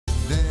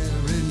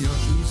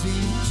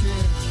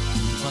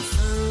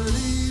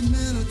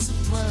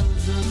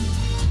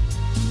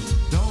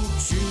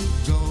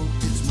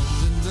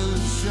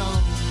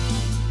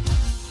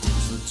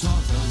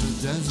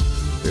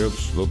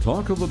It's the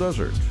Talk of the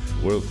Desert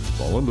with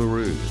Melinda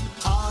Read.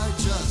 I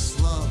just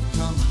love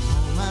coming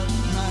home at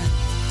night.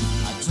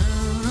 I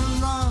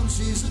turn around,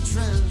 she's a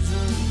treasure.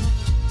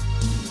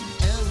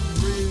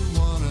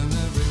 Everyone and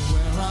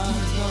everywhere I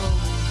go,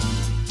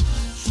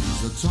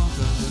 she's the talk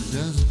of the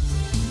desert.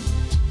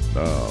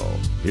 Now,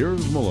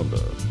 here's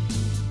Melinda.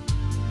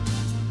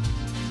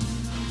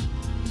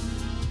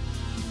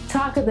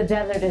 Talk of the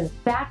Desert is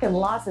back in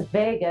Las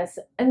Vegas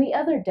and the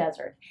other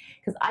desert,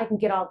 because I can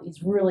get all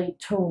these really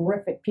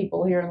terrific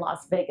people here in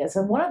Las Vegas.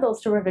 And one of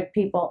those terrific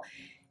people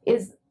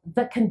is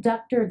the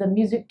conductor, the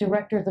music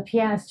director, the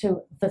pianist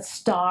to the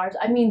stars.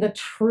 I mean, the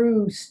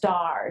true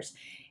stars.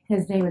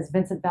 His name is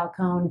Vinnie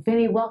Falcone.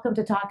 Vinnie, welcome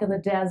to Talk of the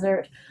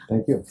Desert.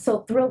 Thank you.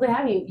 So thrilled to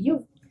have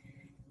you.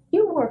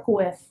 You work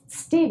with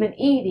Stephen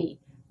Eady,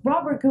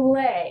 Robert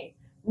Goulet,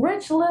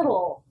 Rich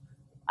Little.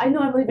 I know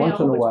I'm leaving out a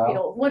whole bunch of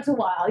people. Once in a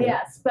while,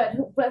 Yeah. yes. But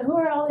who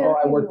are all the other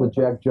I people? worked with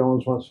Jack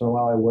Jones once in a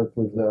while. I worked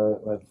with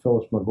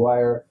Phyllis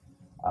McGuire.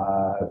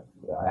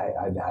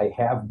 I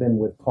have been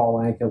with Paul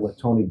Anka, with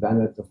Tony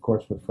Bennett, of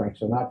course, with Frank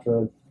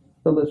Sinatra.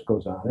 The list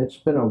goes on. It's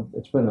been a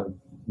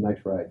nice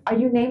ride. Are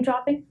you name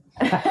dropping?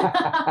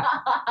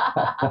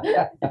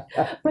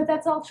 But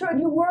that's all true.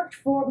 And you worked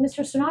for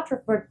Mr.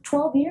 Sinatra for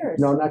 12 years.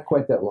 No, not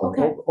quite that long.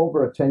 Okay.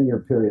 Over a 10-year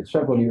period,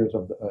 several years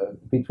of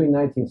between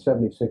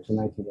 1976 and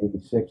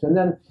 1986, and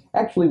then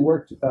actually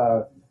worked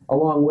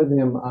along with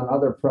him on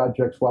other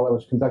projects while I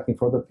was conducting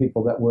for other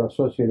people that were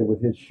associated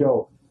with his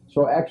show.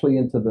 So actually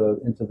into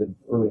the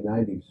early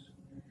 90s.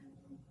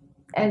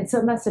 And so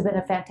it must have been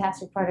a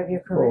fantastic part of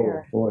your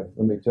career. Oh boy,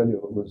 let me tell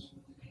you,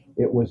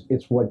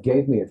 it's what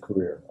gave me a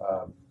career.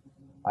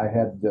 I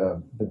had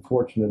been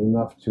fortunate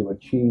enough to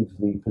achieve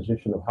the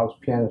position of house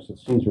pianist at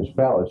Caesar's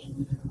Palace,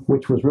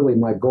 which was really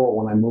my goal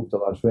when I moved to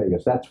Las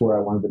Vegas. That's where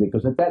I wanted to be,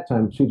 because at that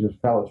time, Caesar's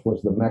Palace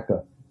was the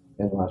Mecca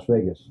in Las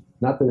Vegas.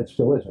 Not that it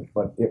still isn't,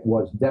 but it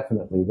was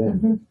definitely then.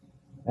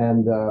 Mm-hmm.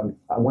 And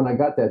when I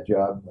got that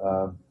job,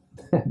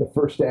 the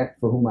first act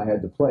for whom I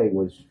had to play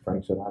was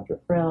Frank Sinatra.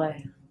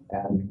 Really?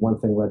 And one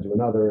thing led to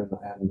another,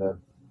 and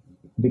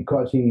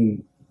because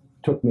he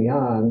took me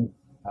on,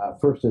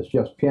 first as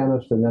just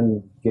pianist and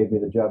then gave me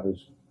the job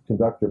as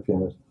conductor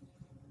pianist,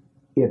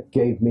 it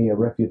gave me a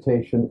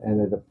reputation,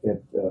 and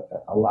it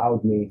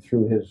allowed me,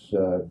 through his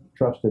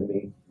trust in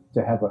me,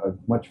 to have a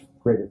much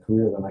greater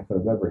career than I could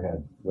have ever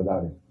had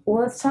without him.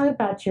 Well, let's talk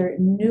about your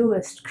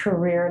newest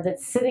career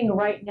that's sitting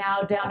right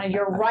now down on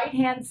your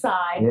right-hand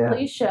side. Yeah.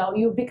 Please show.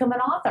 You've become an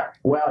author.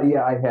 Well,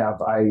 yeah, I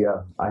have.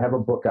 I have a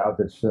book out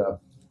that's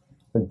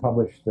been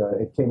published.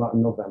 It came out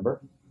in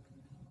November.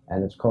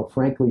 And it's called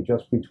Frankly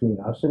Just Between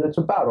Us. And it's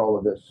about all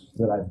of this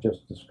that I've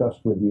just discussed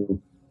with you,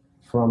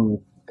 from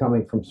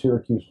coming from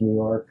Syracuse, New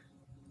York,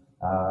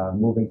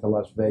 moving to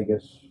Las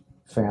Vegas,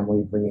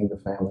 family, bringing the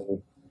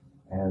family,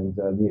 and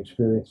the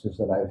experiences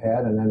that I've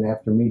had. And then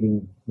after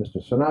meeting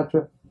Mr.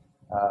 Sinatra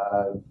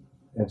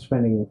and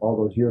spending all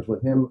those years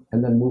with him,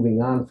 and then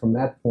moving on from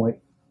that point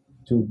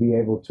to be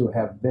able to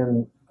have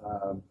been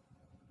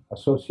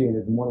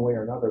associated in one way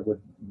or another with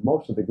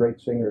most of the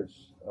great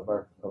singers of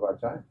our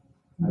time.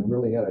 I've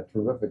really had a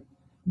terrific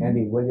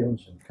Andy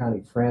Williams and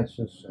Connie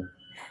Francis, and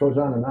it goes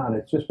on and on.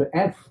 It's just been,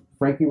 and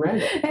Frankie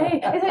Randall.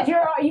 Hey,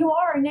 you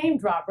are a name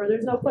dropper.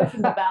 There's no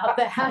question about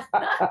that.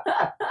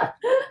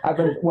 I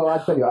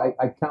tell you,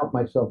 I count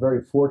myself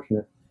very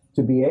fortunate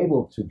to be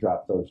able to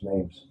drop those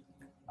names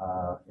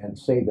and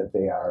say that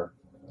they are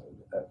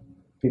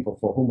people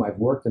for whom I've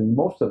worked, and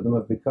most of them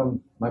have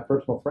become my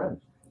personal friends.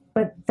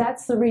 But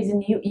that's the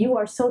reason you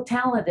are so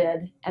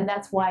talented, and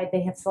that's why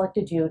they have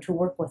selected you to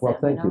work with them.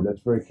 Well, thank you. That's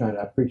very kind.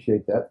 I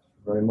appreciate that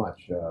very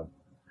much.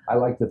 I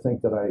like to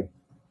think that I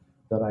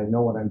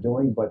know what I'm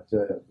doing, but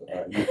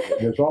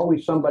there's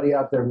always somebody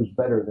out there who's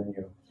better than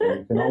you. So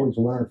you can always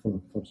learn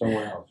from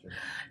someone else.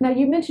 Now,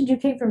 you mentioned you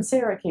came from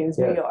Syracuse,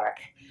 Yes. New York.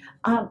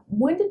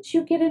 When did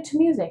you get into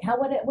music?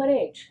 What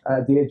age?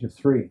 At the age of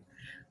 3.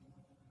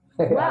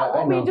 Wow,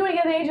 what were you doing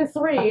at the age of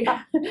 3?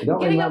 Getting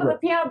up on remember. the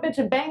piano bench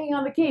and banging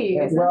on the keys.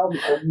 Yeah, well,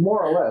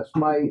 more or less.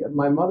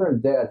 My mother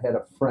and dad had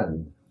a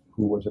friend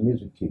who was a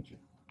music teacher.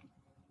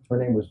 Her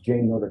name was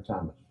Jane Noter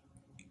Thomas.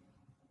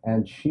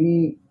 And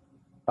she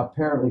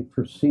apparently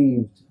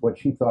perceived what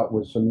she thought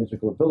was some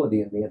musical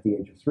ability in me at the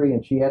age of 3,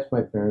 and she asked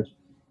my parents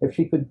if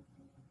she could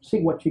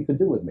see what she could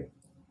do with me.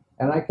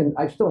 And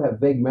I still have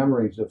vague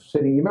memories of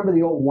sitting. You remember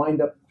the old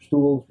wind-up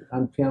stools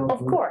on pianos?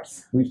 Of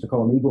course. We used to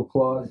call them eagle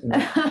claws. You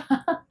know?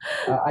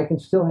 I can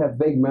still have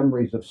vague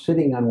memories of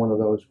sitting on one of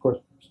those, of course,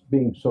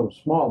 being so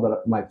small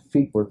that my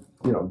feet were,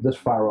 this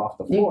far off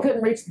the floor. You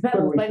couldn't reach the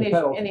pedals by any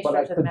but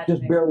I stretch of could imagination.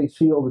 just barely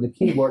see over the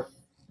keyboard.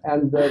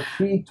 And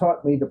she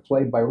taught me to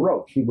play by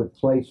rote. She would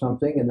play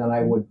something, and then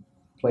I would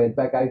play it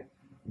back.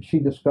 She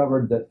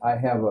discovered that I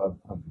have a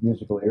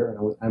musical ear,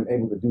 and I'm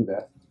able to do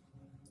that.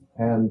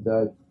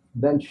 And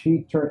then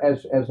she turned,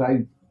 as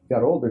I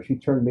got older, she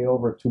turned me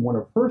over to one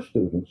of her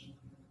students,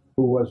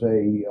 who was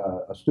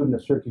a student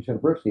at Syracuse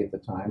University at the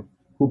time,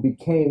 who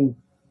became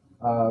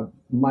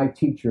my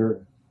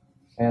teacher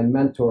and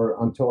mentor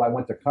until I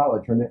went to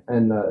college. Her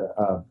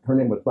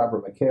name was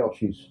Barbara McHale.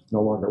 She's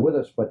no longer with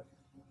us, but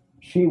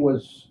she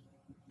was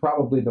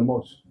probably the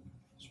most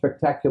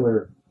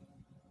spectacular,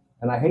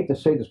 and I hate to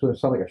say this because it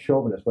sounds like a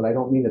chauvinist, but I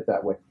don't mean it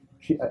that way.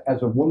 She,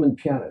 as a woman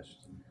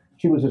pianist,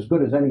 she was as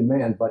good as any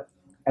man, but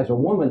as a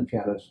woman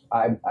pianist,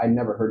 I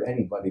never heard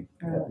anybody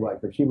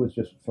like her. She was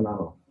just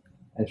phenomenal.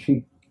 And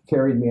she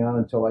carried me on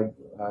until I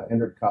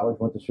entered college,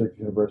 went to Syracuse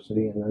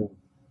University, and then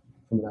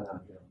from then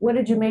on. You know. What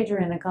did you major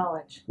in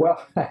college? Well,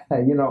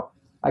 you know,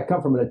 I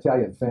come from an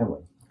Italian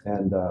family,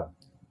 and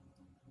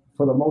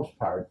for the most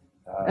part,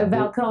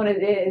 Falcone,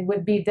 it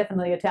would be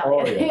definitely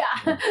Italian. Oh,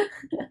 yeah.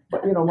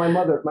 But you know, my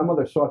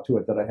mother saw to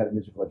it that I had a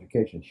musical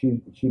education.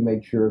 She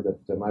made sure that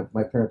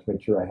my parents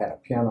made sure I had a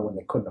piano when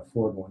they couldn't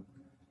afford one,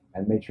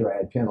 and made sure I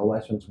had piano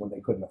lessons when they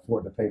couldn't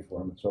afford to pay for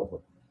them, and so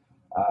forth.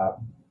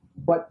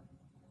 But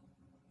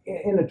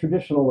in a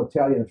traditional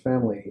Italian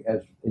family,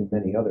 as in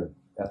many other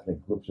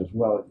ethnic groups as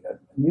well,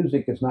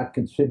 music is not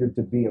considered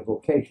to be a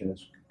vocation.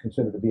 It's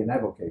considered to be an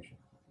avocation.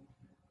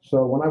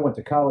 So when I went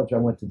to college, I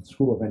went to the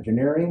School of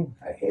Engineering.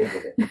 I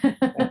hated it.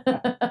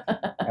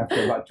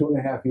 After about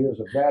 2.5 years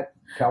of that,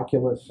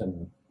 calculus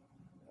and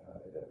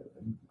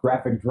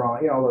graphic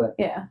drawing, all of that,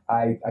 yeah.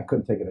 I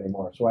couldn't take it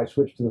anymore. So I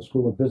switched to the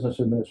School of Business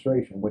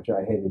Administration, which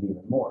I hated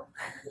even more.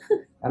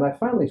 And I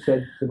finally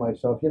said to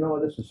myself, you know,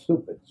 this is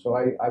stupid. So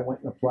I went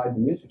and applied to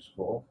music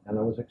school, and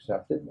I was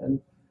accepted. And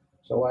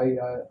so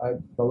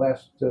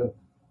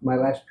my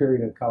last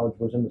period in college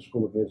was in the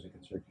School of Music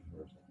at Syracuse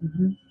University.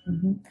 Mm-hmm,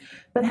 mm-hmm.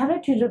 But how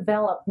did you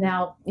develop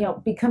now, you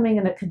know, becoming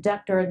a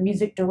conductor, a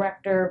music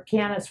director,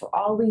 pianist for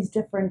all these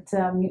different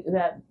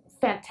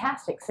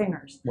fantastic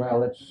singers?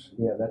 Well, it's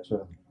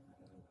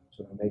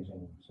an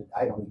amazing,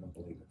 I don't even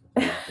believe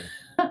it.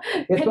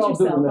 It's all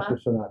due to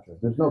Mr. Sinatra.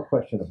 There's no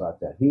question about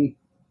that.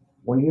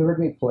 When he heard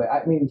me play,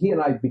 I mean, he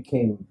and I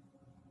became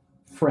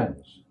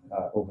friends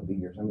over the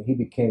years. I mean, he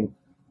became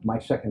my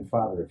second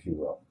father, if you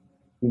will.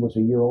 He was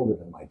a year older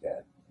than my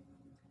dad.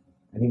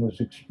 And he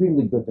was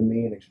extremely good to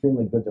me and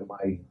extremely good to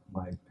my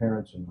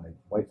parents and my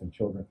wife and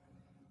children.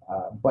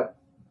 But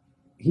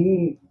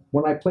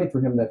when I played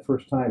for him that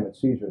first time at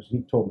Caesars,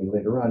 he told me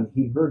later on,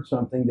 he heard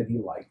something that he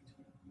liked.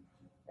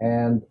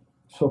 And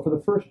so for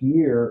the first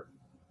year,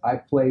 I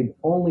played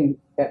only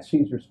at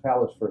Caesars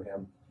Palace for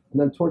him.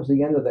 And then towards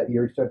the end of that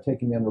year, he started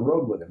taking me on the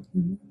road with him.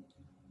 Mm-hmm.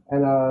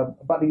 And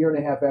about 1.5 years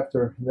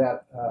after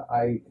that,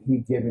 he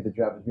gave me the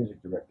job as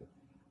music director.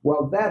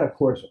 Well, that, of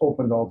course,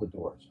 opened all the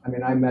doors. I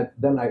mean,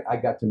 I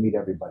got to meet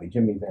everybody,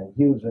 Jimmy Van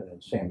Heusen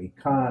and Sammy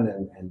Kahn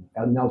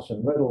and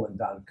Nelson Riddle and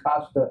Don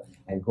Costa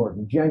and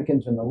Gordon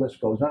Jenkins, and the list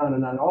goes on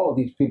and on. All of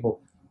these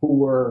people who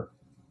were,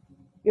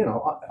 you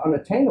know,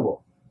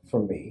 unattainable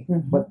for me,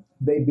 mm-hmm. but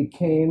they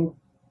became,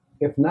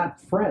 if not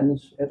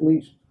friends, at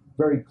least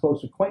very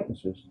close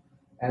acquaintances.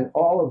 And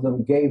all of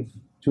them gave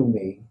to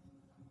me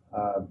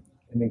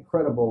an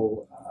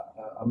incredible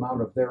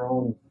amount of their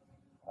own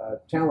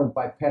talent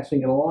by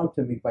passing it along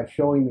to me, by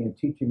showing me and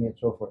teaching me and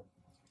so forth.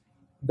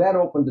 That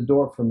opened the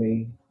door for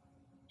me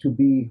to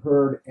be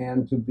heard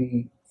and to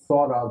be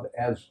thought of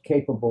as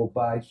capable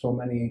by so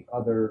many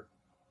other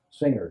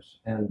singers.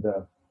 And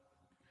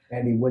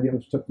Andy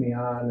Williams took me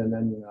on, and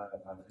then,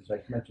 as I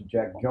mentioned,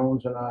 Jack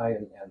Jones and I,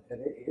 and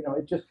you know,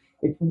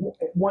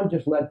 one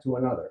just led to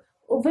another.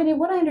 Well, Vinnie,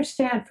 what I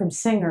understand from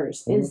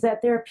singers mm-hmm. is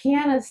that there are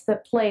pianists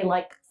that play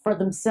like for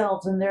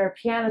themselves, and there are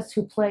pianists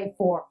who play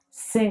for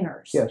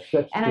singers. Yes,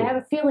 that's and true. I have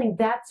a feeling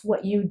that's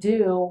what you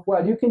do.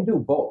 Well, you can do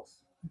both.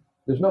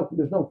 There's no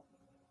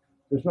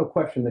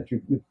question that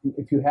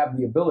if you have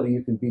the ability,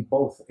 you can be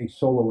both a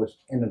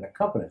soloist and an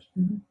accompanist.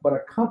 Mm-hmm. But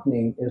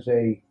accompanying is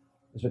a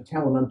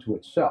talent unto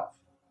itself,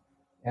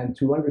 and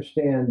to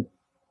understand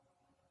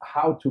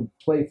how to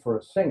play for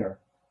a singer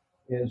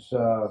is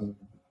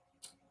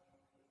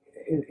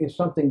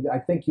something that I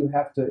think you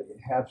have to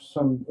have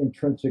some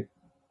intrinsic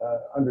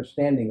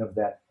understanding of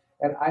that.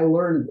 And I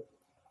learned,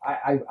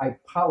 I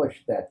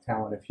polished that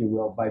talent, if you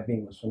will, by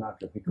being with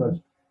Sinatra, because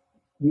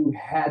mm-hmm. you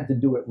had to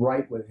do it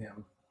right with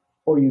him,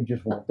 or you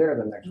just weren't there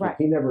the next right.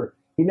 week.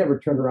 He never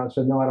turned around and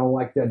said, no, I don't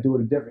like that, do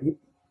it different.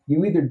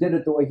 You either did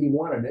it the way he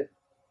wanted it,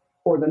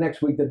 or the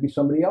next week there'd be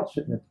somebody else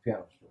sitting at the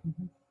piano stool.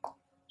 Mm-hmm.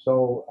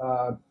 So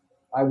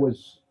I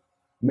was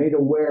made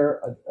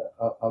aware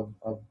of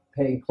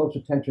paying close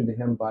attention to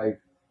him by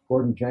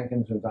Gordon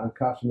Jenkins and Don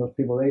Costa and those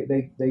people.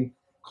 They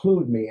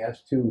clued me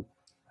as to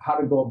how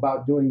to go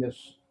about doing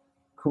this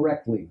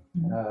correctly,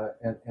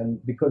 mm-hmm.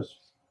 And because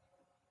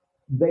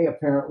they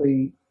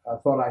apparently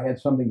thought I had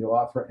something to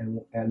offer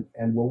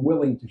and were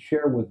willing to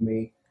share with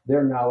me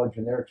their knowledge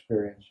and their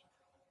experience,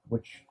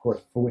 which, of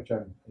course, for which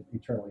I'm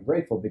eternally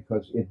grateful,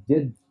 because it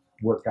did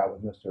work out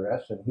with Mr.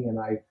 S, and he and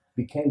I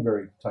became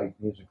very tight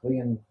musically,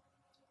 and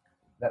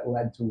that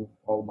led to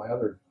all my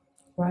other.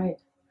 Right.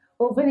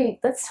 Well, Vinnie,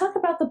 let's talk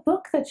about the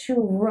book that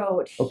you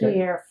wrote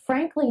here.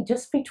 Frankly,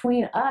 Just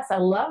Between Us. I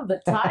love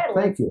the title.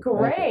 Thank you. It's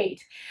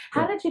great.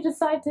 How did you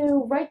decide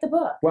to write the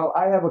book? Well,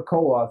 I have a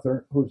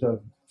co-author who's a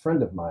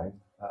friend of mine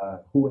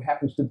who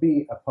happens to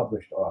be a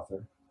published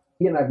author.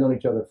 he and I have known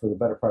each other for the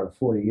better part of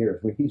 40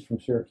 years. He's from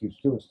Syracuse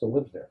too and still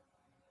lives there.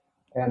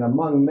 And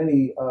among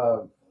many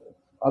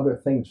other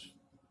things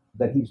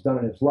that he's done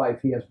in his life,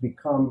 he has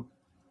become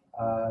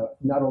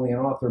not only an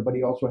author, but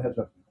he also has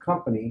a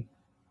company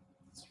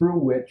through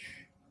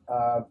which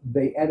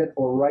they edit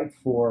or write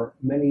for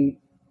many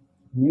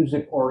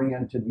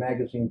music-oriented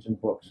magazines and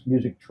books,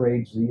 Music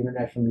Trades, the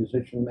International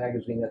Musician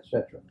Magazine,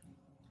 etc.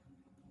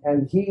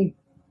 And he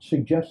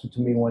suggested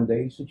to me one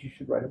day, he said, you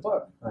should write a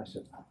book. And I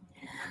said,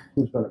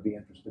 who's going to be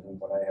interested in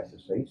what I have to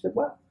say? He said,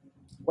 well,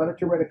 why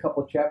don't you write a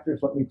couple of chapters,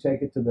 let me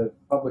take it to the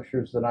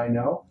publishers that I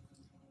know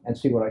and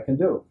see what I can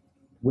do,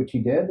 which he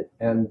did.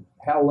 And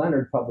Hal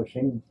Leonard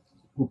Publishing,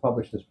 who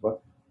published this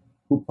book,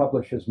 who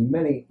publishes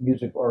many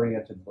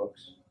music-oriented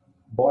books,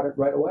 bought it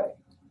right away.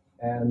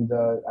 And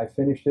I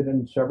finished it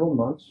in several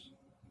months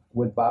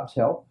with Bob's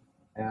help.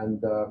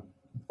 And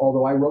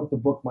although I wrote the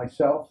book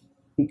myself,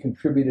 he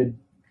contributed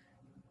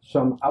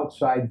some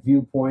outside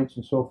viewpoints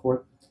and so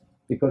forth,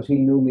 because he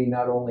knew me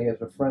not only as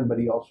a friend, but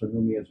he also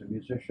knew me as a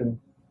musician.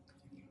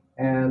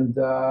 And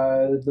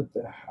I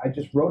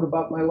just wrote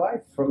about my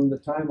life from the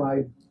time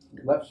I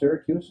left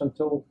Syracuse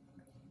until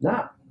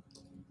now.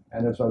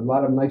 And there's a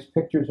lot of nice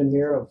pictures in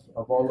here of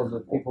all of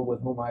the people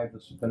with whom I've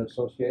been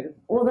associated.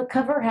 Well, the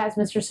cover has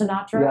Mr.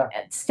 Sinatra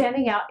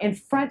standing out in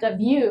front of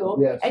you,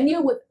 yes. And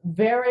you with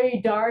very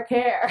dark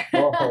hair.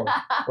 Oh,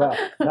 well,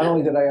 not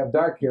only did I have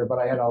dark hair, but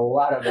I had a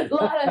lot of it. A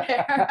lot of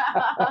hair.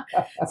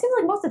 It seems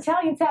like most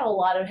Italians have a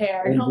lot of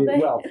hair, Indeed. don't they?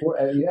 Well,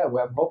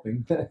 I'm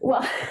hoping.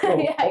 Well,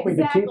 yeah, hoping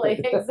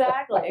exactly.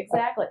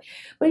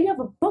 But you have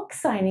a book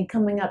signing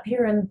coming up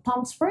here in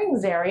Palm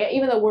Springs area,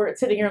 even though we're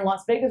sitting here in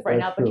Las Vegas right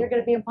now, but you're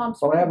going to be in Palm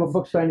Springs. Well, I have a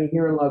book signing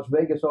here in Las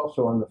Vegas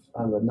also on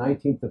the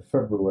 19th of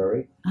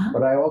February,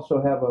 but I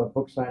also have a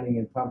book signing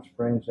in Palm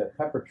Springs at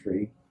Pepper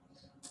Tree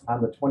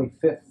on the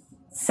 25th.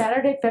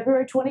 Saturday,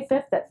 February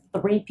 25th at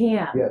 3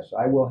 p.m. Yes,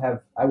 I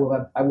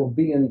will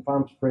be in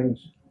Palm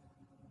Springs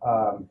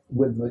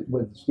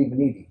with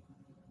Stephen Eady,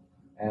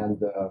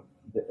 and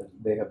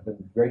they have been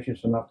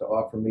gracious enough to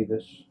offer me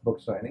this book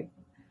signing.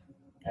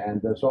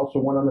 And there's also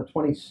one on the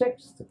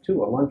 26th,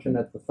 too, a luncheon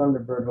at the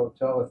Thunderbird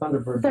Hotel,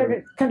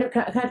 Country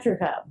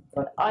Club.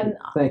 On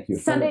Thank you.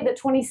 Sunday the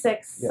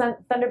 26th,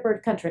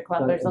 Thunderbird Country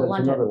Club. There's a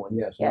luncheon. Another one,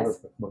 yes. Another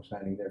book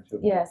signing there,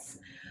 too. Yes.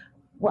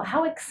 Well,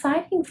 how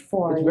exciting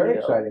for you. It's very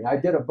exciting. I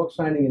did a book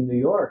signing in New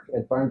York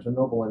at Barnes &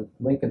 Noble in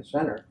Lincoln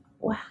Center.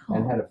 Wow.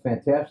 And had a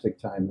fantastic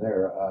time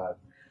there.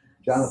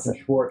 Jonathan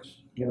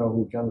Schwartz, you know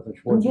who Jonathan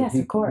Schwartz is? Yes,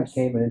 of course.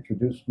 He came and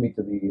introduced me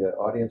to the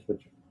audience,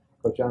 which,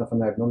 of course, Jonathan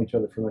and I have known each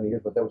other for many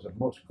years, but that was a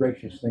most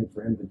gracious thing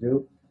for him to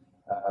do.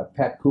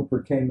 Pat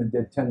Cooper came and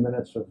did 10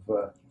 minutes of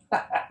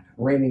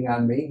raining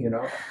on me, you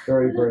know.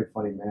 Very, very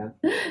funny man.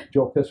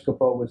 Joe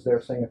Piscopo was there,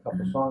 sang a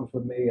couple songs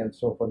with me, and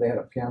so forth. They had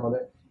a piano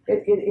there.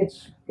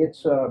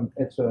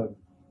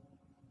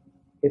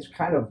 It's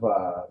kind of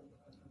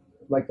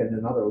like in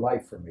another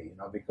life for me, you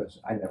know, because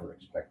I never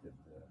expected,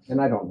 and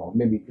I don't know,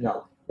 maybe, you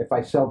know, if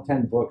I sell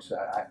 10 books,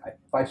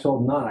 if I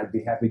sold none, I'd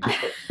be happy just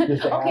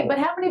to okay, but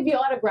how many have you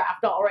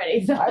autographed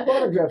already? I've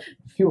autographed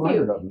a few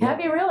hundred of them. Have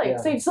you really? Yeah.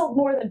 So you've sold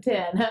more than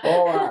 10.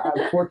 Oh,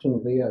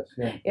 unfortunately, yes.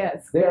 Yeah.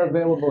 Yes. They are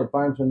available at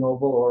Barnes &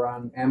 Noble or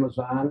on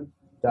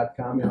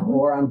Amazon.com, you know,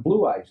 or on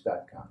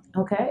BlueEyes.com.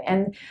 Okay,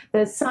 and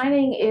the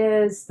signing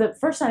is, the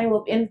first signing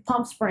in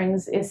Palm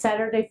Springs is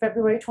Saturday,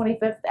 February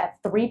 25th at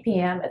 3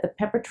 p.m. at the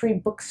Pepper Tree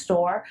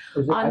Bookstore.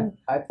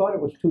 I thought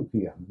it was 2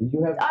 p.m. Did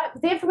you have?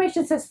 The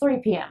information says 3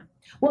 p.m.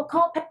 We'll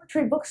call Pepper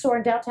Tree Bookstore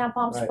in downtown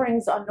Palm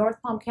Springs on North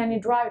Palm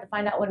Canyon Drive to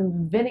find out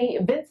when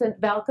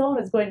Vincent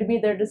Falcone is going to be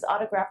there to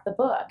autograph the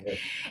book. Yes.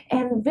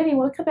 And Vinnie,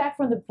 when we come back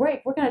from the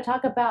break, we're going to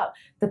talk about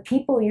the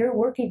people you're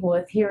working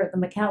with here at the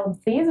McCallum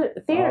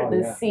Theater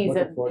this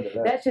season.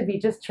 That should be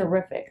just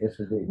terrific. Yes,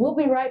 indeed. We'll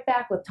be right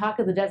back with Talk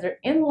of the Desert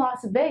in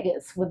Las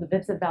Vegas with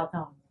Vincent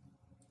Falcone.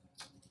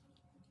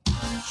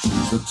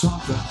 She's the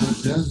talk of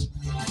the desert.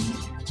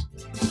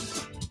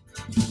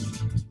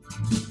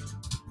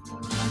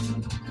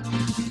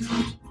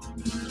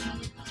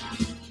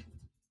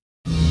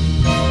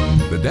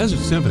 The Desert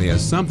Symphony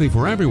has something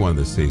for everyone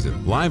this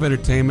season. Live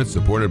entertainment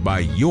supported by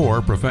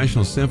your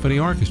professional symphony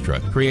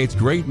orchestra creates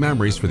great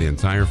memories for the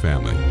entire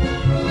family.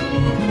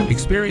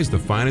 Experience the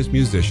finest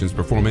musicians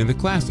performing the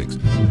classics,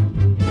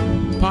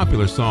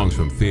 popular songs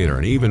from theater,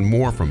 and even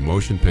more from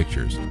motion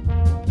pictures.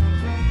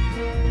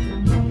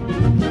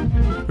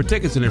 For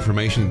tickets and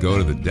information, go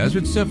to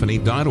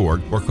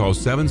thedesertsymphony.org or call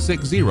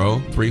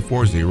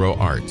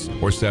 760-340-ARTS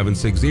or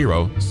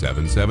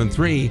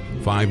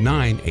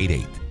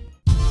 760-773-5988.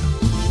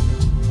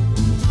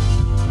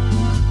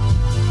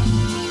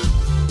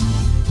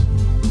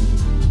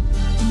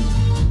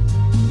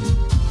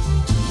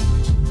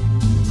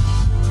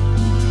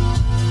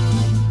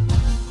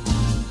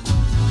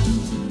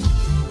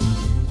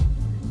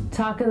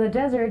 Talk of the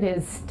Desert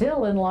is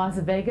still in Las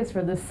Vegas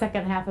for the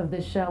second half of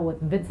this show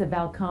with Vincent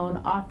Falcone,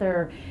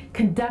 author,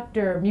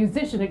 conductor,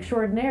 musician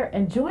extraordinaire,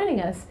 and joining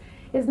us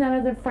is none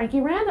other than Frankie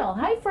Randall.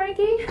 Hi,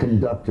 Frankie.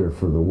 Conductor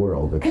for the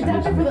world.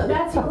 Conductor for the,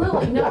 that's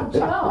absolutely no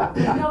joke.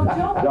 No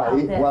joke about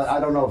this. Well, I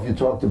don't know if you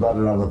talked about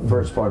it on the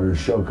first part of the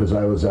show because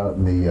I was out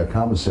in the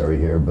commissary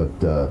here, but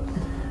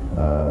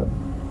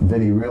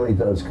Vinnie really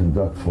does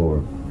conduct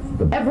for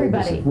the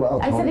everybody. biggest,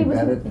 well, I Tony said he was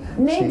Bennett,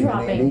 name Stephen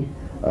dropping.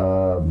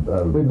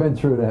 We've been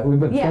through that. We've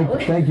been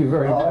thank you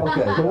very much. Oh,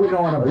 okay. But we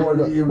don't want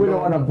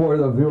to bore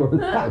the viewers.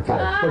 Okay.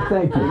 But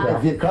thank you.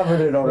 If you covered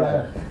it, all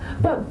right.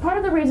 But part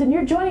of the reason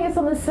you're joining us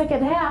on the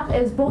second half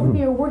is both of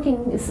you are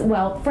working,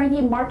 well, Frankie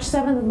March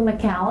 7th at the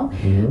McCallum,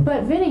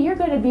 but Vinnie, you're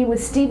going to be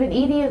with Steve and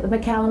Edie at the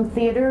McCallum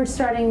Theater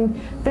starting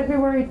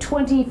February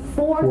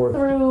 24th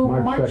through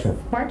March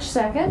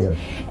 2nd. Yes.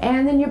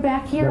 And then you're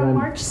back here on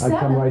March 7th I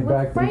come right with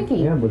back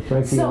Frankie. with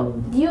Frankie. So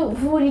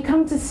when you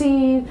come to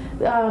see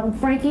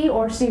Frankie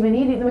or Steve and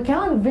Edie at the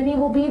McCallum, Vinnie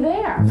will be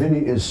there.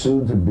 Vinnie is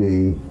soon to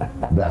be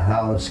the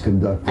house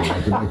conductor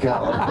at the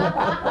McCallum.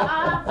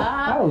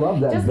 I love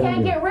that Just venue.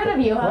 can't get rid of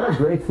you, huh? What a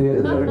great theater.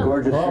 Isn't that a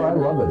gorgeous Oh, I theater?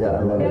 love it. Yeah,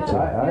 I love it too.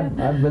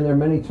 I've been there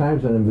many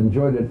times and have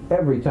enjoyed it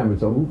every time.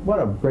 What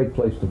a great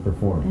place to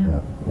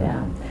perform.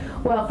 Yeah.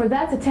 Well, for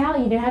That's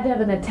Italian, you had to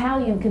have an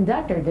Italian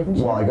conductor, didn't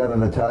you? Well, I got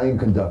an Italian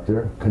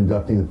conductor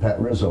conducting the Pat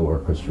Rizzo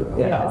Orchestra.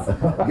 Yes.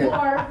 For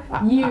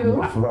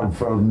you.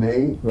 From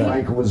me,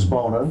 Frank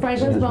Lisbona. Frank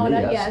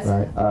Lisbona, yes.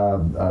 Right.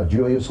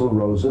 Julius La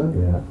Rosa,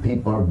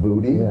 Pete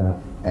Barbuti,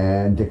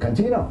 and Dick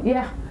Contino.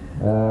 Yeah.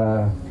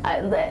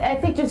 I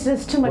think there's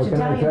just too much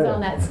Italians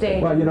on that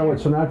stage. Well, you know what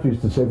Sinatra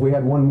used to say, if we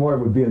had one more, it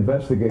would be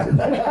investigated.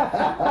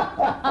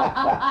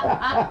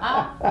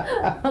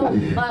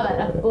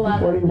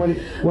 Love it.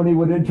 When he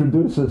would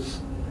introduce us,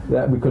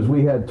 that because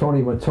we had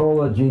Tony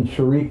Mottola, Gene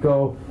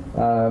Chirico,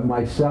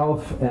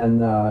 myself,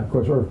 and of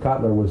course Irv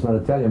Cotler was not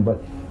Italian,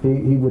 but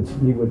he would,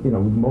 you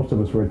know, most of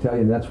us were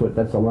Italian. That's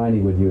the line he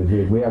would use.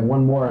 We have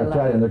one more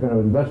Italian. They're going to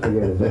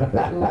investigate us.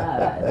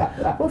 Love it.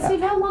 Well, Steve,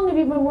 how long have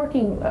you been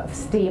working?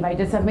 Steve, I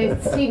just have made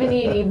Steve and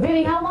Edie.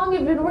 Vinnie, how long have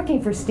you been working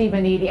for Steve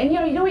and Edie? And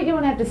you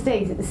don't have to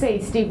say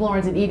Steve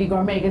Lawrence and Edie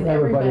Gourmet because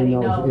everybody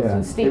knows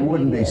who Steve. It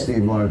wouldn't Edie be is.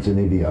 Steve Lawrence and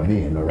Edie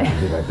Amin or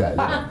anything like that.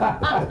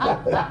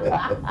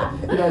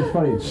 You know, it's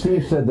funny.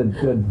 Steve said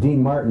that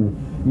Dean Martin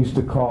used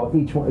to call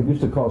Steve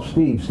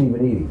and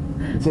Edie.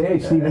 He'd say, "Hey,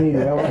 Steve and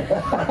Edie, how are you?"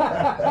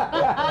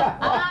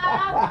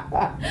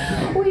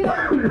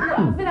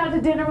 I've been out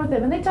to dinner with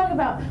them, and they talk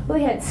about, well,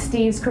 they had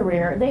Steve's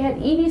career, they had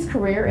Edie's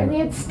career, and they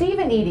had Steve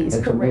and Edie's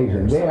It's career.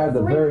 amazing. They are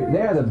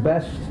the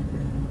best.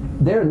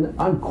 They're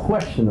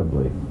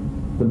unquestionably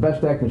the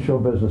best act in show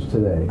business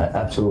today. I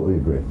absolutely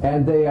agree.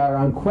 And they are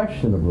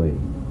unquestionably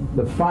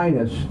the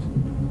finest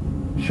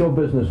show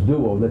business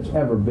duo that's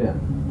ever been.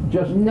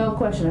 Just no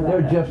question about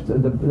they're it. Just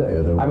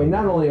I mean,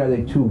 not only are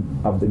they two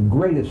of the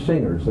greatest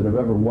singers that have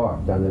ever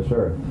walked on this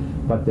earth,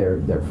 but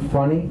they're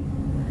funny.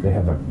 They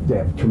have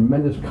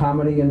tremendous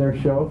comedy in their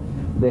show.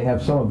 They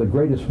have some of the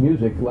greatest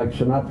music, like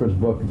Sinatra's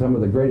book, some of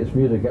the greatest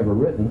music ever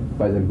written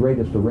by the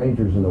greatest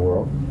arrangers in the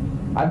world.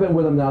 I've been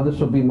with them now. This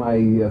will be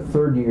my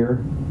third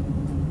year,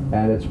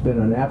 and it's been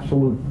an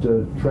absolute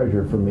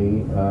treasure for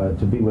me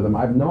to be with them.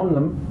 I've known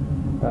them.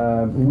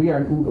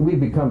 We've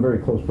become very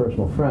close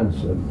personal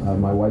friends,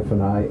 my wife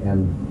and I,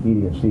 and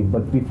Edie and Steve.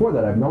 But before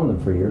that, I've known them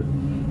for years.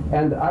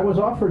 And I was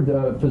offered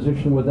a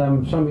position with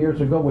them some years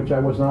ago, which I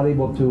was not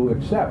able to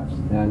accept.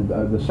 And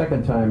the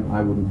second time,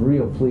 I was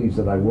real pleased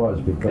that I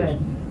was, because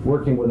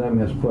working with them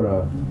has put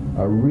a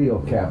real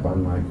cap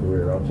on my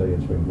career. I'll tell you,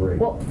 it's been great.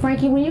 Well,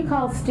 Frankie, when you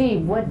call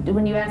Steve,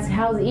 when you ask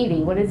how's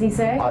Edie, what does he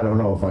say? I don't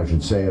know if I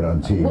should say it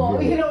on TV.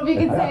 Well, you know, if you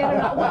can say it or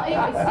not. Well,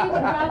 anyway, Steve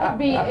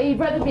would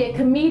rather be a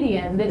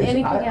comedian than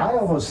anything else. I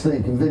almost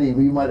think, Vinnie,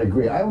 you might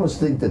agree, I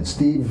almost think that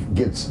Steve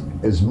gets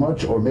as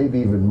much or maybe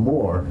even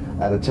more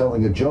out of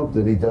telling a joke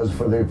than he does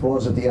for the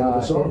applause at the end of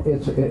the song.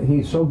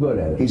 He's so good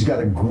at it. He's got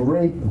a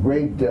great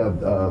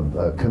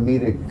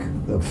comedic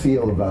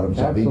feel about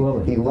himself.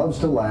 Absolutely. He loves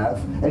to laugh,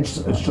 and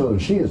so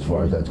does she, as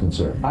far as that's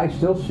concerned. I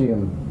still see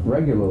him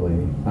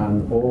regularly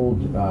on old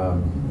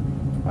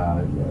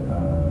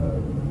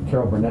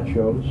Carol Burnett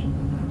shows,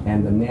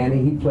 and The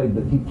Nanny. He played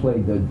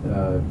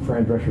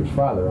Fran Drescher's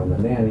father on The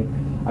Nanny.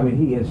 I mean,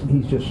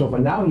 he's just so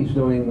fun. Now he's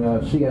doing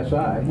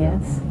CSI.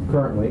 Yes.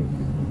 Currently,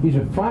 he's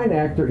a fine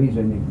actor. He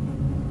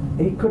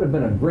could have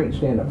been a great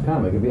stand-up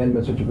comic if he hadn't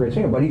been such a great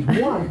singer. But he's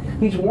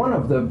one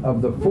of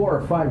the 4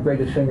 or 5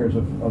 greatest singers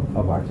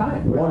of our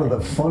time. One of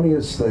the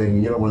funniest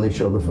things, you know, when they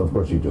show of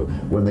course you do,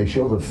 when they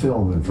show the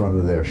film in front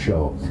of their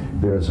show,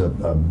 there's a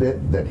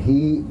bit that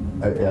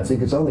I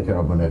think it's on the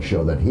Carol Burnett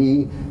show, that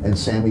he and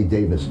Sammy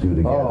Davis do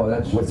together. Oh,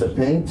 that's with the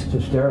paint. It's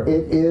hysterical.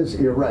 It is.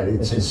 You're right.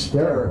 It's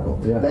hysterical.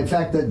 Yeah. In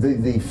fact,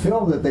 the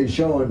film that they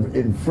show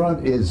in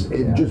front is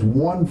just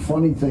one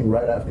funny thing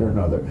right after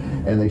another,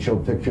 and they show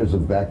pictures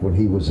of back when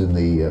he was in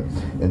the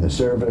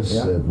service,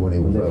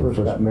 when they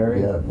first got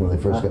married. Yeah, when they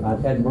first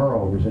got. Ed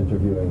Murrow was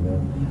interviewing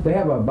them. They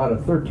have about a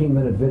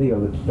 13-minute video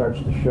that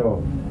starts the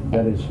show.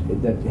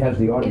 That has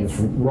the audience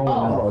rolling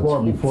on the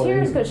floor before.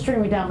 Tears go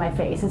streaming down my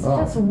face. It's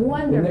just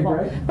wonderful.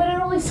 right? But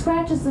it only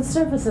scratches the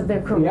surface of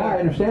their career. Yeah, I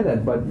understand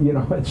that, but you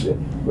know, it's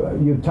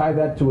you tie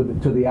that to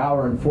the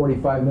hour and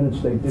 45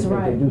 minutes they do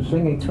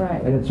singing, That's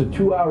right. and it's a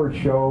 2-hour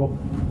show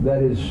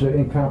that is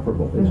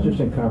incomparable. It's just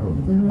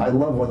incomparable. I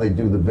love when they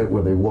do the bit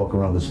where they walk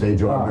around the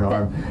stage arm in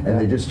arm and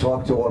they just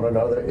talk to one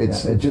another.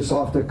 It's just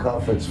off the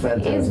cuff. It's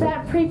fantastic. Is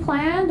that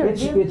pre-planned? Or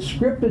It's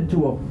scripted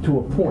to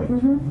a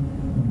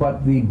point,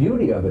 but the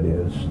beauty of it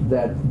is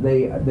that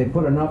they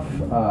put enough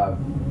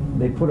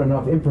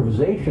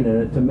improvisation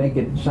in it to make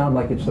it sound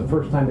like it's the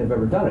first time they've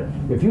ever done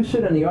it. If you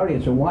sit in the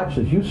audience and watch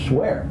this, you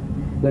swear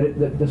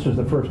that this is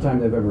the first time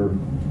they've ever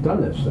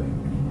done this thing.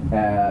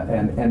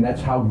 And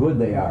that's how good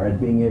they are at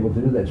being able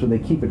to do that. So they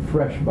keep it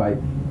fresh by,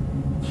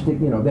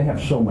 they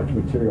have so much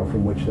material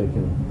from which they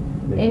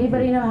can.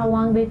 Anybody know how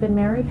long they've been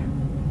married?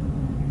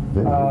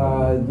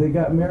 They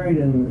got married,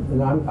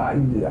 and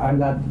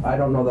I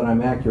don't know that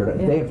I'm accurate.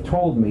 Yeah. They have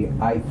told me.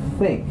 I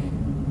think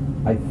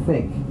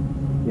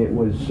it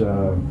was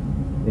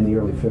in the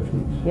early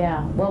 50s.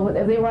 Yeah. Well,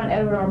 they were on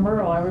Edward R.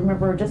 Murrow. I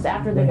remember just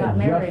after they got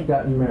married. Just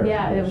gotten married.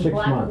 Yeah, it was 6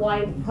 black months. and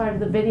white, part of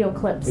the video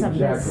clips of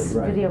this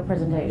video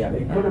presentation. Yeah,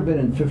 it could have been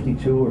in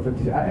 52 or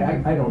 53.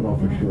 I don't know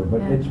for sure,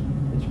 but it's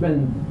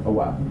been a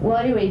while. Well,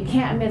 anyway, you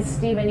can't miss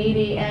Stephen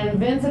Eady and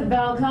Vincent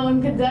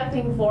Falcone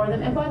conducting for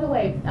them. And by the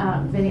way,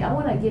 Vinnie, I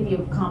want to give you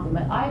a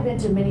compliment. I've been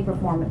to many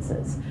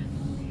performances,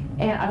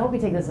 and I hope you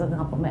take this as a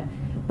compliment.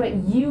 But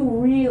you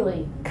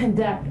really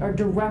conduct or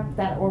direct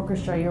that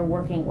orchestra you're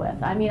working with.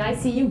 I mean, I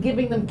see you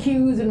giving them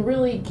cues and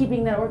really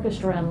keeping that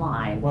orchestra in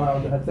line.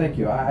 Well, thank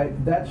you.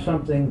 That's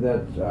something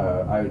that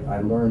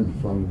I learned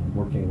from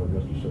working with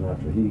Mr.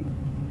 Sinatra.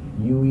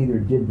 You either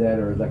did that,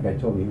 or like I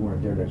told you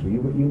weren't there next week.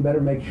 You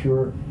better make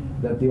sure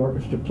that the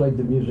orchestra played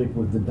the music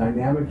with the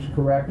dynamics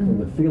correct, and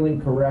the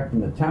feeling correct,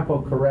 and the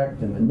tempo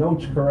correct, and the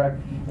notes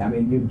correct. I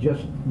mean,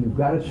 you've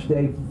got to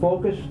stay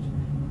focused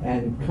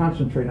and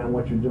concentrate on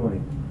what you're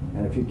doing.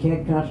 And if you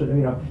can't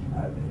concentrate,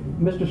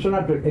 Mr.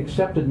 Sinatra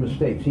accepted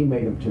mistakes. He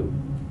made them too.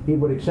 He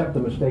would accept the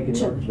mistake in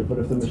the orchestra, but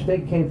if the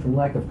mistake came from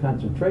lack of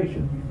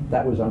concentration,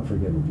 that was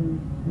unforgivable.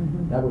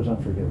 That was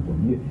unforgivable.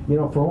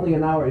 For only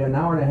an hour and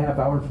a half,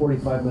 hour and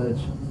 45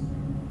 minutes,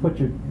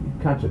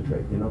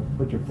 concentrate,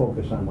 put your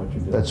focus on what you're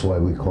doing. That's why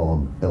we call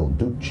him El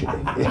Duce.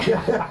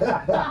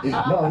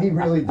 No, he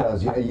really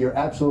does. You're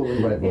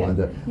absolutely right,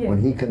 Melinda. Yeah. When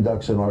he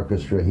conducts an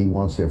orchestra, he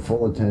wants their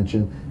full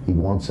attention. He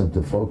wants them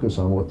to focus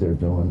on what they're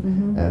doing.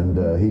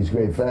 And he's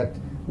great. In fact,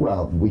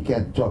 well, we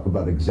can't talk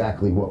about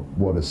exactly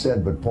what is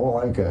said, but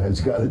Paul Anka has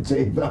got a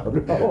tape out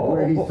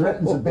where he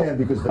threatens the band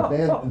because the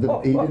band,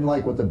 he didn't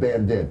like what the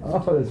band did.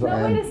 No,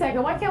 wait a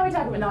second. Why can't we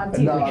talk about? No, I'm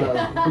teasing.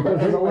 No,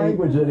 because of the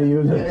language that he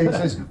uses. He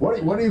says,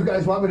 "What do you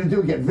guys want me to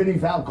do? Get Vinnie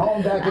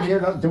Falcone back in here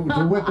to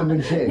whip him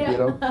and shake?"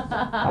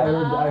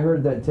 I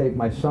heard that tape.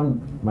 My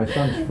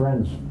son's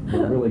friends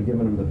were really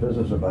giving him the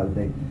business about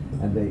it.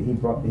 I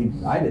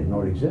didn't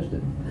know it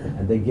existed,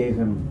 and they gave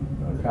him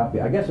a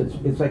copy. I guess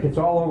it's like it's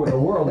all over the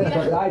world.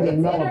 But I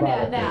didn't know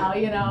about it now,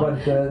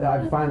 But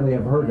I finally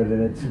have heard it,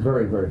 and it's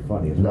very, very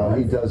funny.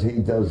 He does.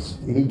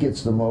 He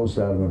gets the most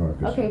out of an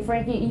orchestra. Okay,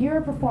 Frankie, you're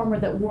a performer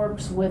that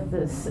works with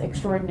this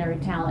extraordinary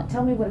talent.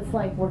 Tell me what it's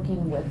like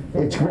working with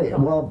Vinnie It's great.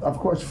 Falcone. Well, of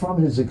course,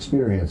 from his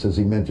experience, as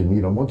he mentioned,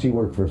 once he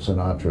worked for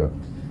Sinatra,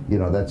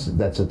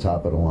 that's a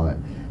top of the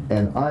line.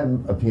 And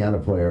I'm a piano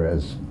player,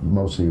 as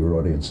most of your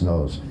audience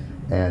knows.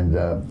 And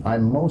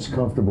I'm most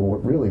comfortable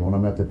really when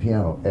I'm at the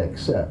piano,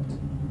 except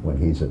when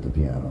he's at the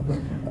piano.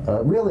 I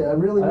really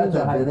mean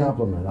that, Vinnie.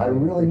 Compliment. I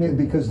really mean,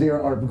 because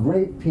there are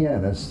great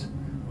pianists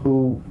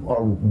who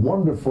are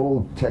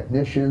wonderful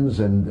technicians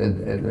and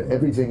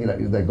everything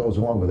that goes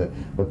along with it.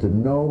 But to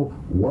know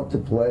what to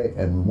play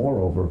and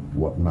moreover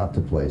what not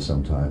to play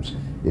sometimes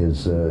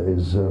is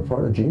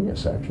part of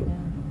genius, actually.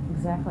 Yeah,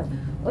 exactly.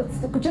 Let's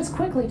just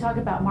quickly talk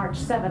about March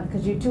 7th,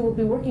 because you two will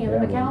be working in the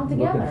McCallum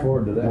together. Looking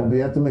forward to that. We'll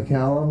be at the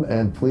McCallum,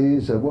 and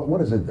please,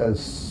 what is it?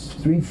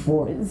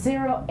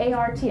 0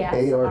 ARTS.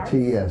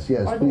 ARTS,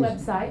 yes. Or the Please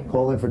website.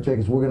 call in for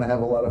tickets. We're going to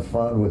have a lot of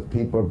fun with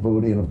Pete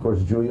Barbuti and, of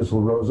course, Julius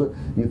La Rosa.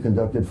 You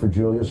conducted for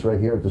Julius right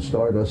here at the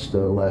Stardust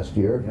last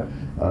year.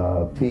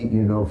 Yep. Pete,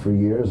 for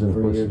years, and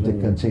of course, Dick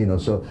Contino.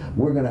 So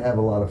we're going to have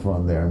a lot of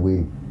fun there, and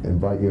we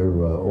invite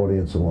your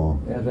audience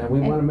along. Yes, and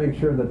we want to make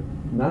sure that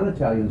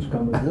non-Italians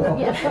come as well.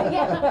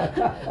 Yeah.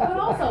 But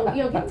also,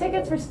 get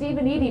tickets for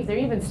Stephen Eady if they're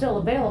even still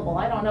available.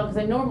 I don't know, because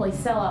they normally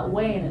sell out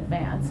way in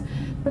advance.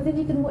 But then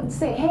you can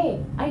say,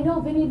 hey, I know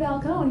Vinnie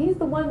Falcone. He's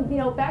the one,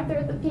 back there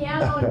at the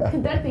piano and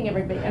conducting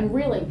everything. And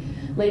really,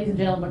 ladies and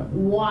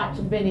gentlemen, watch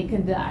Vinnie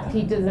conduct.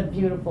 He does a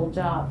beautiful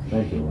job.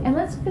 Thank you. And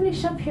let's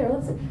finish up here.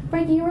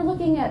 Frankie, you were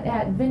looking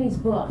at Vinnie's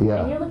book.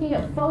 Yeah. And you're looking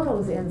at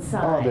photos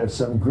inside. Oh, there's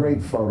some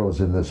great photos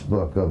in this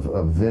book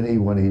of Vinnie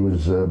when he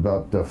was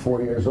about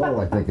 4 years old,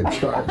 I think it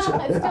starts.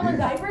 It's still in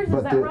diapers,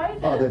 is that right?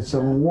 Oh, there's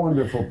some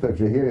wonderful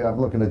pictures. Here I'm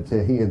looking at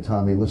he and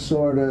Tommy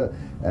Lasorda,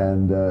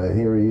 and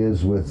here he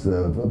is with,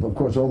 of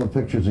course, course, all the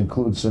pictures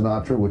include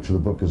Sinatra, which the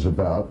book is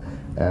about.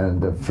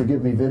 And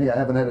forgive me, Vinnie, I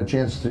haven't had a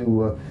chance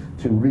to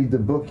read the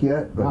book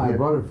yet. But I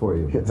brought it for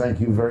you. Thank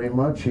you very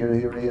much. Here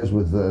he is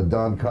with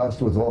Don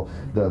Costa, with all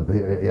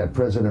at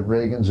President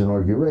Reagan's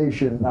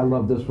inauguration. I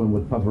love this one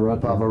with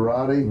Pavarotti.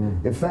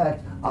 Pavarotti. In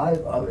fact,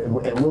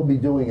 we'll be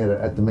doing it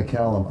at the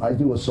McCallum. I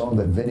do a song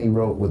that Vinnie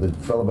wrote with a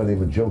fellow by the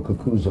name of Joe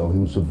Cucuzzo. He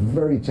was a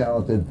very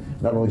talented,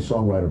 not only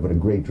songwriter, but a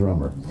great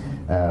drummer.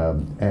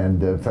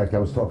 And in fact, I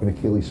was talking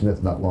to Keely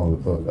Smith not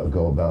long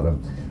ago about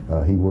him.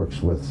 He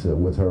works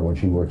with her when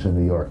she works in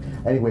New York.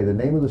 Anyway, the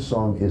name of the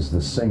song is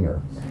The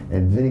Singer,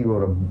 and Vinnie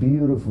wrote a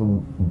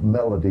beautiful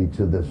melody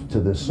to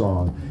this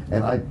song.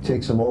 And I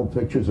take some old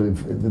pictures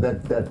of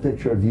that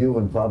picture of you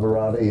and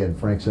Pavarotti and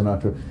Frank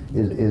Sinatra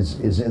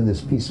is in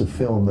this piece of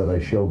film that I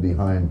show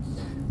behind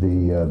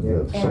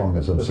the song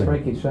as I'm singing.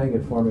 Frankie sang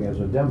it for me as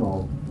a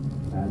demo,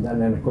 and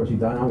then of course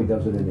now he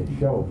does it in his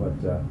show. But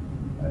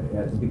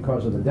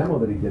because of the demo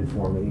that he did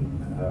for me,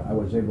 I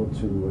was able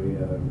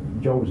to,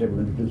 Joe was able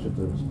to introduce it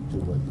to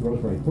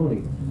Rosemary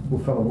Clooney, who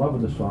fell in love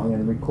with the song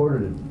and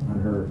recorded it on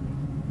her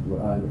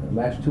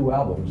last 2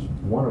 albums,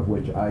 one of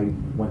which I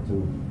went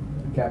to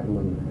Capitol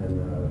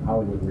and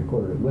Hollywood and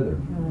recorded it with her.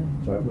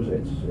 So it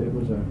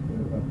was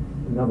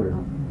another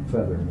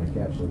feather in the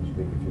cap, so to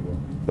speak, if you will.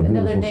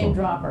 Another name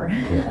dropper.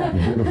 Yeah,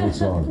 beautiful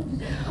song.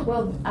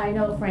 Well, I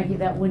know, Frankie,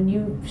 that when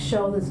you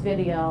show this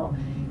video,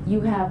 you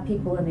have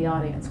people in the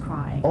audience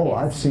crying. Oh,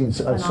 I've seen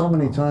so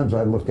many times.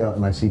 I look out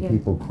and I see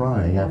people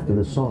crying after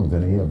this song,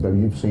 Vinnie. But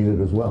you've seen it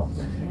as well.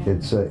 Yeah.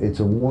 It's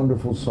a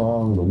wonderful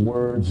song. The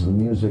words, the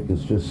music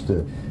is just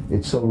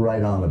it's so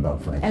right on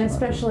about Frank Sinatra. And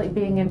especially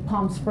being in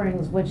Palm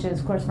Springs, which is,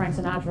 of course, Frank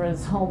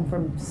Sinatra's home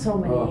for so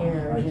many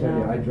years. I tell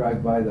you, I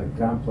drive by the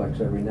complex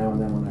every now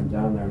and then when I'm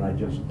down there, and I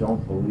just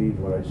don't believe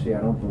what I see.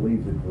 I don't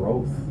believe the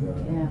growth.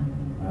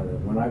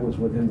 When I was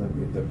with him,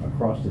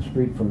 across the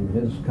street from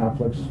his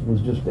complex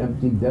was just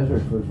empty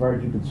desert for as far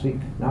as you could see.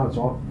 Now it's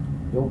all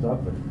built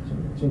up, and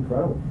it's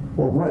incredible.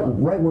 Well,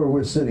 right where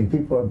we're sitting,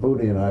 people,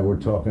 Booty and I were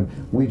talking,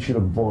 we should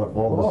have bought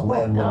all this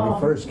land when we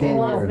first came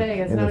here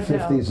in the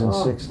 50s and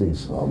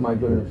 60s. Oh my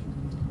goodness.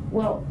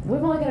 Well,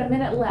 we've only got a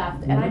minute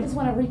left, and I just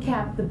want to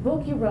recap. The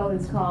book you wrote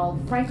is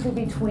called Frankly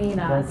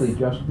Between Us. Frankly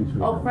Just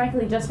Between Us. Oh,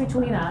 Frankly Just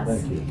Between Us.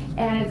 Thank you.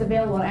 And it's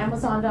available on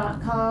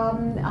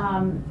Amazon.com,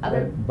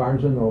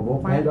 Barnes &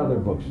 Noble, and other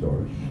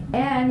bookstores.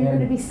 And you're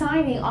going to be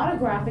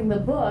autographing the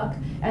book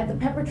at the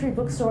Pepper Tree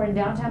Bookstore in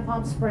downtown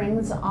Palm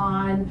Springs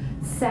on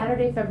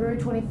Saturday, February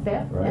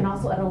 25th, and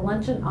also at a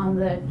luncheon on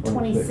the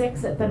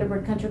 26th at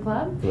Thunderbird Country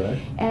Club.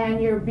 Correct.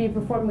 And you'll be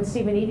performing with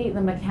Stephen Eady at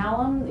the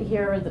McCallum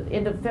here at the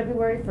end of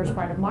February, first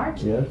part of March.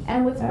 Yes.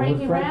 And with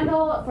Frankie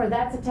Randall for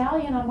That's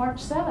Italian on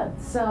March 7th.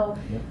 So,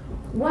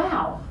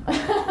 wow.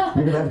 You're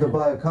going to have to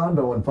buy a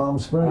condo in Palm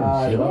Springs.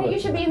 You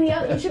should be in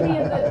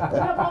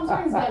the Palm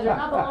Springs desert,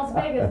 not the Las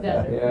Vegas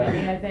desert,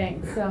 really, I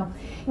think. So,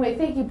 anyway,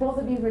 thank you both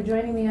of you for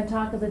joining me on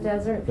Talk of the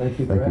Desert. Thank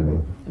you for having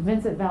me.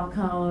 Vincent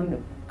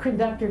Falcone,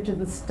 conductor to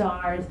the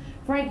stars.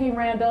 Frankie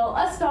Randall,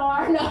 a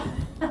star. No.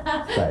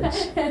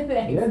 Thanks.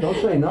 Thanks. Yeah, don't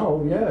say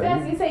no. Yeah.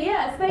 Yes, you say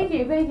yes. Thank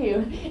you. Thank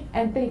you.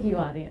 And thank you,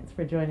 audience,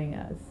 for joining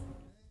us.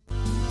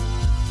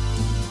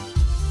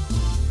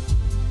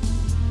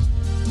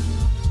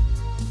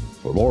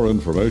 For more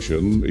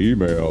information,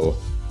 email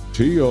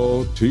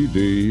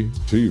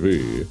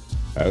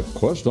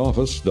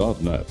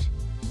totdtv@questoffice.net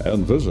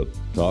and visit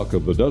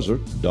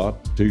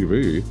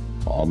talkofthedesert.tv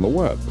on the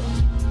web.